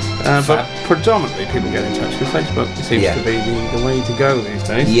website. But predominantly people get in touch with Facebook. It seems to be the way to go these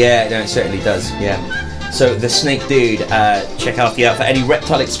days. Yeah, no, it certainly does. Yeah. So the Snake Dude, check Alfie out for any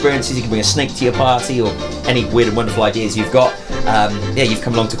reptile experiences. You can bring a snake to your party or any weird and wonderful ideas you've got. You've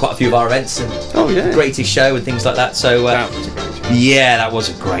come along to quite a few of our events and greatest show and things like that. So that was a great show. Yeah, that was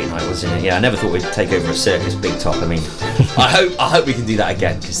a great night, wasn't it? Yeah, I never thought we'd take over a circus big top. I mean, I hope we can do that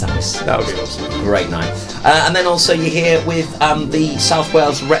again, because that would be awesome. Great night. And then also you're here with the South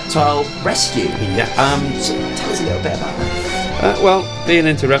Wales Reptile Rescue. Yeah. So tell us a little bit about that. Well, being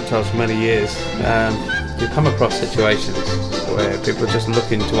into reptiles for many years, you come across situations where people are just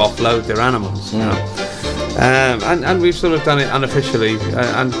looking to offload their animals. And we've sort of done it unofficially,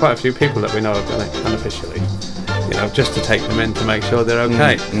 and quite a few people that we know have done it unofficially, just to take them in to make sure they're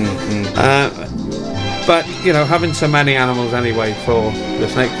okay. But having so many animals anyway for the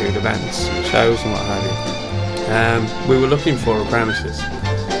Snake Dude events, shows and what have you, we were looking for a premises.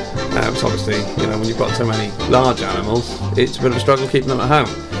 It's obviously, when you've got so many large animals, it's a bit of a struggle keeping them at home.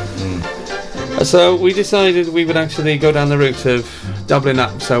 So we decided we would actually go down the route of doubling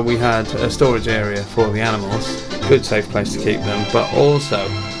up, so we had a storage area for the animals, good safe place to keep them, but also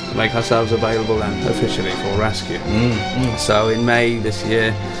to make ourselves available then officially for rescue. So in May this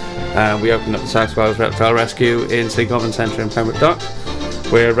year, we opened up the South Wales Reptile Rescue in Seacommon Centre in Pembroke Dock.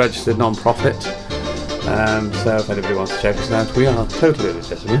 We're a registered non-profit, so if anybody wants to check us out, we are totally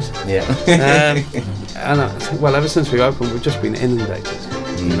legitimate. Yeah. And ever since we opened, we've just been inundated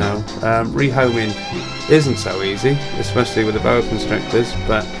You know, rehoming isn't so easy, especially with the boa constrictors,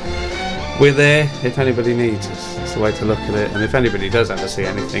 but we're there if anybody needs us. It's the way to look at it. And if anybody does ever see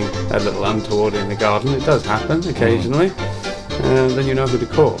anything a little untoward in the garden, it does happen occasionally, then you know who to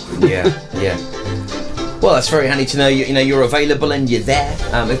call. Yeah. Well, that's very handy to know. You know, you're available and you're there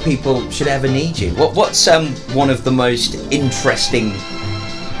if people should ever need you. What's one of the most interesting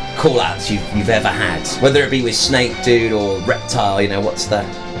call-outs you've ever had? Whether it be with Snake Dude or Reptile, you know, what's the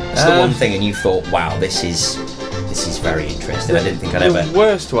one thing and you thought, wow, this is very interesting. I didn't think I'd ever... The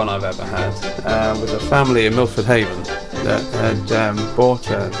worst one I've ever had was a family in Milford Haven that had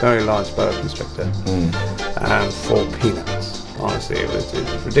bought a very large boa constrictor for peanuts. Honestly, it was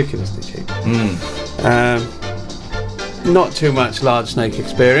ridiculously cheap. Not too much large snake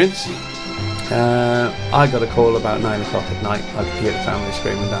experience. I got a call about 9 o'clock at night. I could hear the family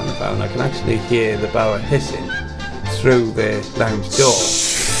screaming down the phone. I can actually hear the boa hissing through the lounge door.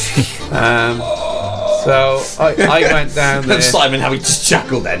 So I went down there. Simon, how he just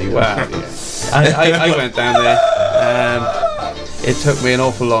chuckled anyway. Well, yeah. I went down there. It took me an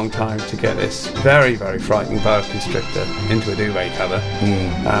awful long time to get this very, very frightening boa constrictor into a duvet cover.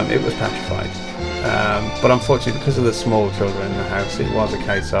 It was petrified. But unfortunately, because of the small children in the house, it was a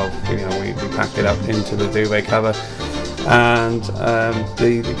case of, you know, we packed it up into the duvet cover, and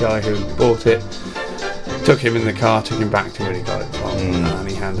the guy who bought it took him in the car, took him back to where he got it from, and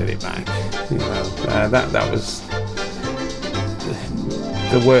he handed it back. You know, that was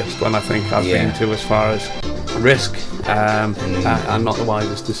the worst one I think I've been to as far as risk, and not the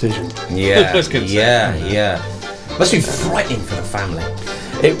wisest decision. Yeah. Must be frightening for the family.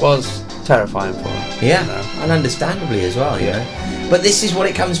 It was terrifying for them. Yeah, and understandably as well, you know. But this is what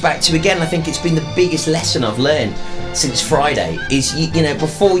it comes back to again. I think it's been the biggest lesson I've learned since Friday is, you know,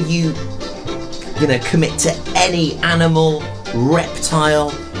 before you commit to any animal,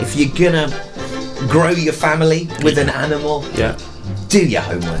 reptile, if you're gonna grow your family with an animal, do your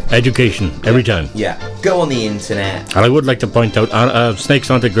homework. Education, every time. Yeah, go on the internet. And I would like to point out, snakes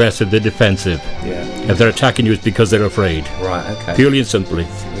aren't aggressive, they're defensive. Yeah. If they're attacking you, it's because they're afraid. Right, okay. Purely and simply.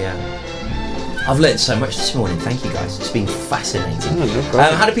 Yeah. I've learned so much this morning, thank you guys, it's been fascinating. No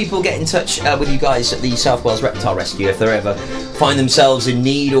problem. How do people get in touch with you guys at the South Wales Reptile Rescue if they ever find themselves in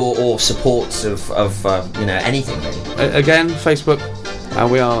need or support of anything really? Again, Facebook.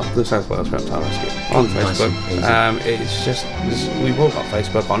 We are the South Wales Reptile Rescue on Facebook. It's just we've all got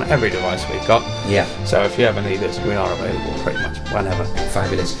Facebook on every device we've got. Yeah. So if you ever need us, we are available pretty much whenever.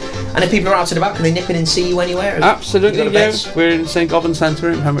 Fabulous. And if people are out and about, can they nip in and see you anywhere? Absolutely, yes. We're in St Govan Centre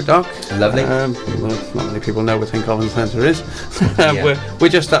in Pembroke Dock. Lovely. Not many people know where St Govan Centre is. We're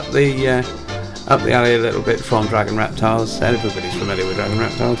just up the alley a little bit from Dragon Reptiles. Everybody's familiar with Dragon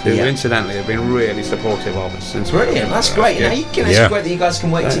Reptiles, who incidentally have been really supportive of us since. Brilliant, that's great. You know, it's great that you guys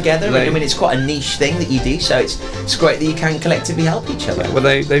can work together. I mean, it's quite a niche thing that you do, so it's great that you can collectively help each other. Yeah, well,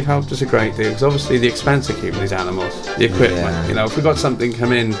 they've helped us a great deal, because obviously the expense of keeping these animals, the equipment, you know, if we've got something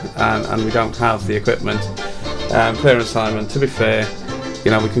come in and we don't have the equipment, clearance Simon, to be fair, you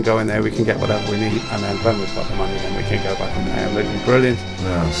know, we can go in there, we can get whatever we need, and then when we've got the money, then we can go back and pay them. They've been brilliant.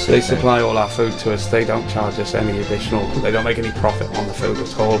 They supply all our food to us. They don't charge us any additional. They don't make any profit on the food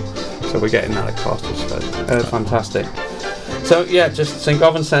at all. So we're getting that at cost, which is fantastic. So yeah, just St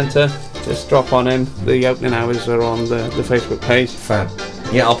Govan Centre. Just drop on in. The opening hours are on the Facebook page. Fab.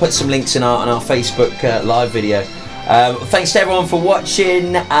 Yeah, I'll put some links in our Facebook live video. Thanks to everyone for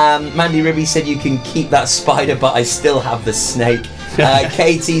watching. Mandy Ribby said you can keep that spider, but I still have the snake.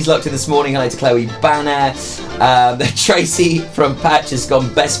 Katie's locked in this morning. Hello to Chloe Banner. Tracy from Patch has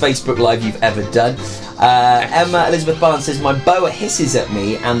gone, best Facebook Live you've ever done. Emma Elizabeth Barnes says, my boa hisses at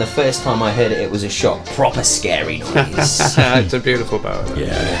me, and the first time I heard it, it was a shock. Proper scary noise. It's a beautiful boa.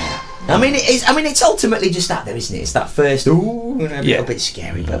 Yeah. I mean, it's ultimately just that, though, isn't it? It's that first, a little bit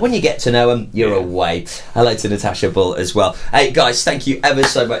scary, but when you get to know them, you're away. Hello to Natasha Bull as well. Hey, guys, thank you ever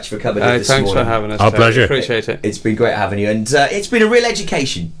so much for coming in this morning. Thanks for having us. Our pleasure. Appreciate it. It's been great having you, and it's been a real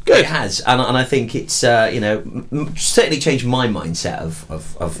education. Good. It has, and I think it's, certainly changed my mindset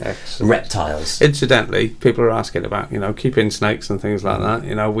of reptiles. Incidentally, people are asking about, keeping snakes and things like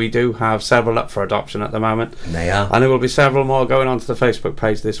that. We do have several up for adoption at the moment. They are. And there will be several more going onto the Facebook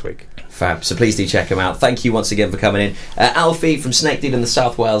page this week. Fab. So please do check them out. Thank you once again for coming in. Alfie from Snake Dude and the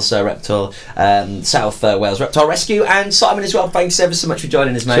South Wales Reptile Rescue, and Simon as well. Thanks ever so much for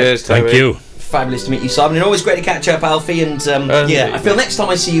joining us, mate. Cheers, Toby. Thank you. Fabulous to meet you, Simon, and always great to catch up, Alfie. And I feel next time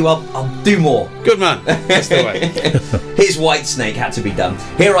I see you, I'll do more. Good man. That's the way. His White Snake had to be done.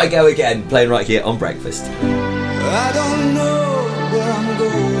 Here I go again, playing right here on Breakfast. I don't know where I'm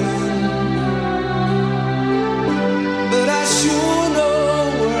going, but I sure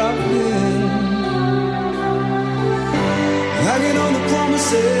know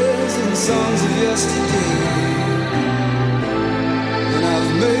promises and songs of yesterday, and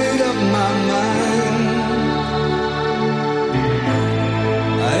I've made up my mind.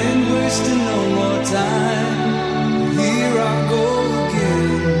 I ain't wasting no more time. Here I go again.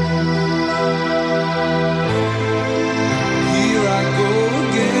 Here I go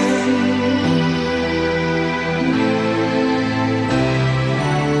again.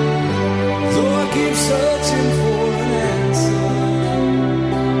 Though I keep searching for an answer,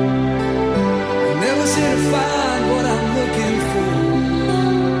 I never seem to find what I'm looking for.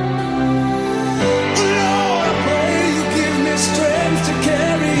 Lord, I pray you give me strength to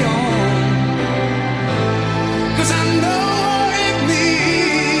carry on, 'cause I know what it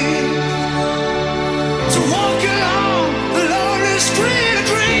means to walk along the lonely street of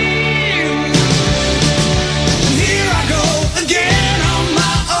dreams. And here I go again on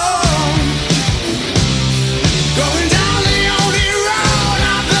my own, going down the only road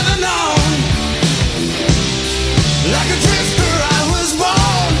I've ever known. Like a drifter I was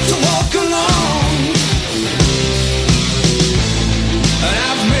born to walk along, and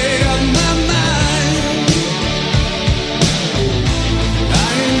I've made up my mind. I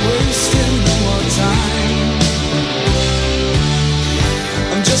ain't wasting no more time.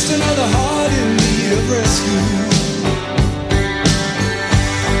 I'm just another heart in need of rescue,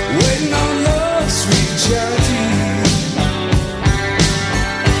 waiting on love's sweet charity.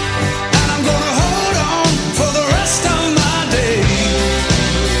 And I'm gonna hold on for the rest of my days,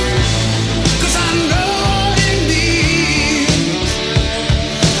 'cause I know what it means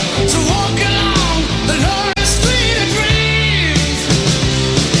to walk along the lonely street of dreams.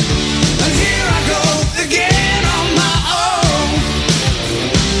 And here I go again on my own,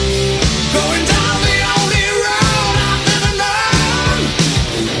 going down the only road I've ever known.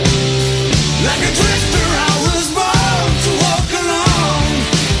 Like a drifter I was born to walk along,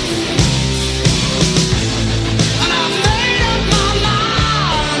 and I've made up my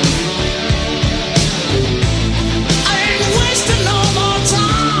mind. I ain't wasting no more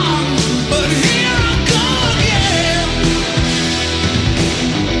time, but here I go again.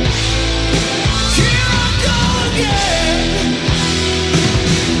 Here I go again.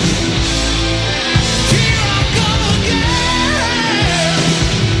 Here I go again.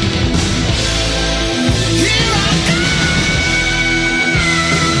 Here I go.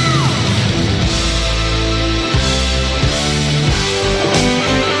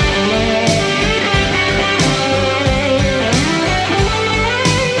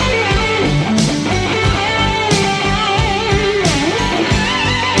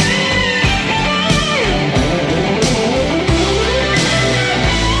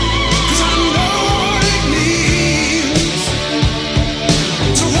 Cause I know what it means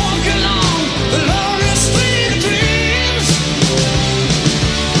to walk along the lonely street of dreams.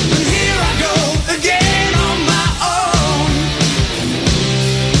 And here I go again on my own,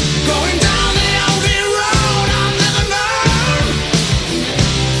 going down the only road I've never known.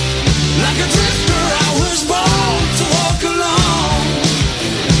 Like a drifter I was born to walk along,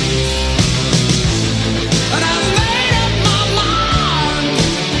 and I've made up my mind.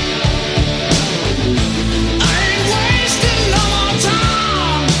 I ain't wasting no more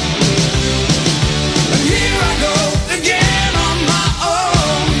time. And here I go again on my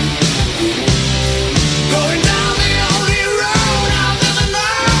own, going down the only road I've ever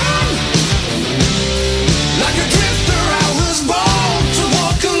known. Like a drifter I was born to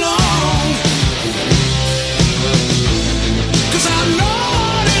walk along, 'cause I know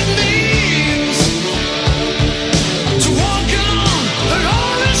what it means to walk along the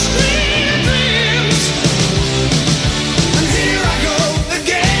lonely street of dreams. And here I go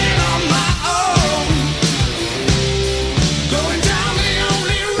again on my own, going down the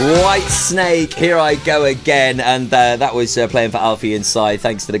only road. White Snake, here I go again, and that was playing for Alfie inside.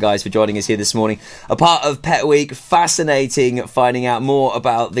 Thanks to the guys for joining us here this morning. A part of Pet Week, fascinating finding out more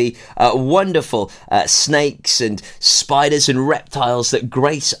about the wonderful snakes and spiders and reptiles that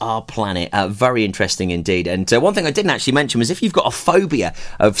grace our planet. Very interesting indeed. And one thing I didn't actually mention was if you've got a phobia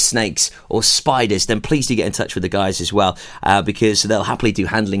of snakes or spiders, then please do get in touch with the guys as well, because they'll happily do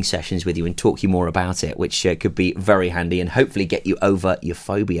handling sessions with you and talk you more about it, which could be very handy and hopefully get you over your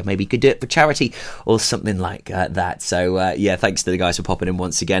phobia. Maybe you could do it for charity or something like that. So yeah, thanks to the guys for popping in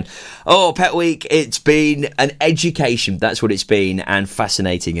once again. Oh, Pet Week, it's been an education. That's what it's been, and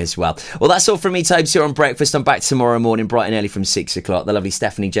fascinating as well. Well, that's all from me, Tobes, here on Breakfast. I'm back tomorrow morning, bright and early from 6 o'clock. The lovely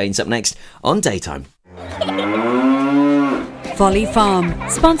Stephanie Jane's up next on Daytime. Folly Farm,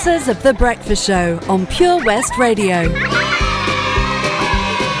 sponsors of The Breakfast Show on Pure West Radio.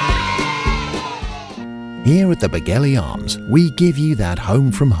 Here at the Begelly Arms, we give you that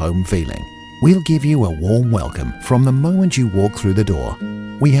home from home feeling. We'll give you a warm welcome from the moment you walk through the door.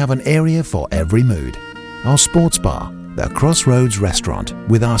 We have an area for every mood. Our sports bar, the Crossroads restaurant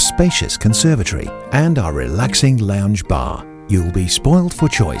with our spacious conservatory and our relaxing lounge bar. You'll be spoiled for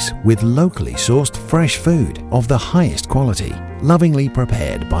choice with locally sourced fresh food of the highest quality, lovingly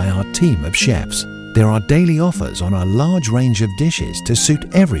prepared by our team of chefs. There are daily offers on a large range of dishes to suit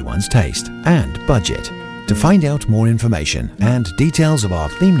everyone's taste and budget. To find out more information and details of our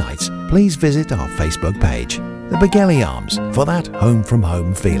theme nights, please visit our Facebook page, the Begelly Arms, for that home from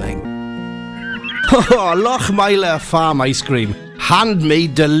home feeling. Oh, Lochmeyler Farm Ice Cream.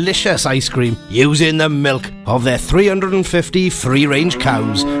 Handmade delicious ice cream using the milk of their 350 free-range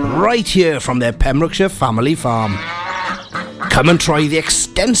cows right here from their Pembrokeshire family farm. Come and try the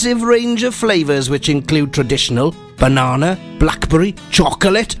extensive range of flavours which include traditional, banana, blackberry,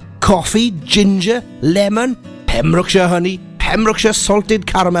 chocolate, coffee, ginger, lemon, Pembrokeshire honey, Pembrokeshire salted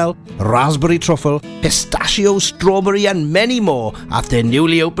caramel, raspberry truffle, pistachio, strawberry and many more at their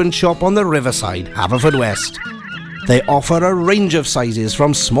newly opened shop on the Riverside, Haverfordwest. They offer a range of sizes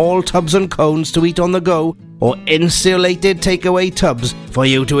from small tubs and cones to eat on the go or insulated takeaway tubs for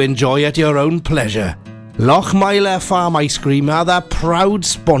you to enjoy at your own pleasure. Lochmeyler Farm Ice Cream are the proud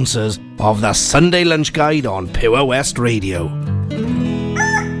sponsors of the Sunday Lunch Guide on Pure West Radio.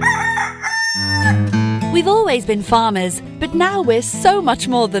 We've always been farmers, but now we're so much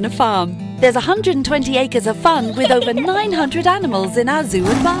more than a farm. There's 120 acres of fun with over 900 animals in our zoo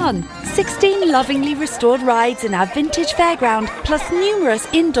and barn, 16 lovingly restored rides in our vintage fairground, plus numerous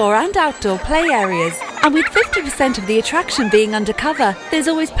indoor and outdoor play areas. And with 50% of the attraction being undercover, there's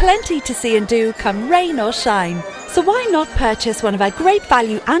always plenty to see and do come rain or shine. So why not purchase one of our great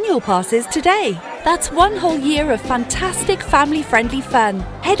value annual passes today? That's one whole year of fantastic family-friendly fun.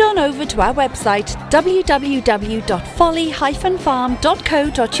 Head on over to our website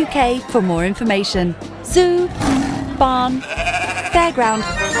www.folly-farm.co.uk for more information. Zoo, barn, fairground,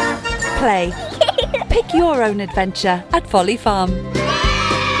 play. Pick your own adventure at Folly Farm.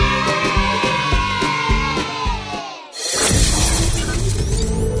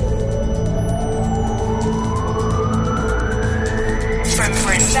 From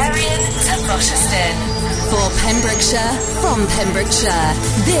Brindarian to Gloucester. For Pembrokeshire, from Pembrokeshire,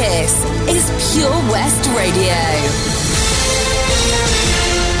 this is Pure West Radio.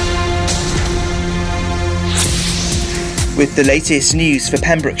 With the latest news for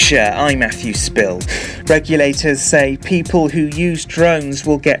Pembrokeshire, I'm Matthew Spill. Regulators say people who use drones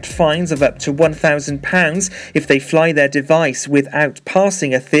will get fines of up to £1,000 if they fly their device without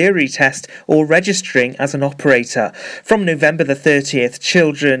passing a theory test or registering as an operator. From November the 30th,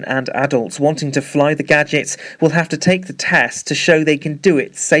 children and adults wanting to fly the gadgets will have to take the test to show they can do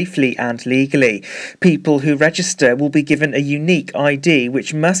it safely and legally. People who register will be given a unique ID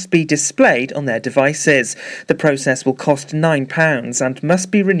which must be displayed on their devices. The process will cost £9 and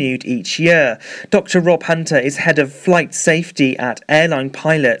must be renewed each year. Dr. Rob Hunter is head of flight safety at Airline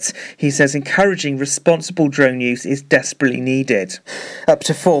Pilots. He says encouraging responsible drone use is desperately needed. Up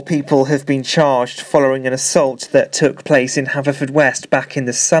to 4 people have been charged following an assault that took place in Haverfordwest back in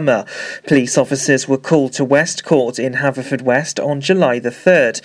the summer. Police officers were called to West Court in Haverfordwest on July the 3rd.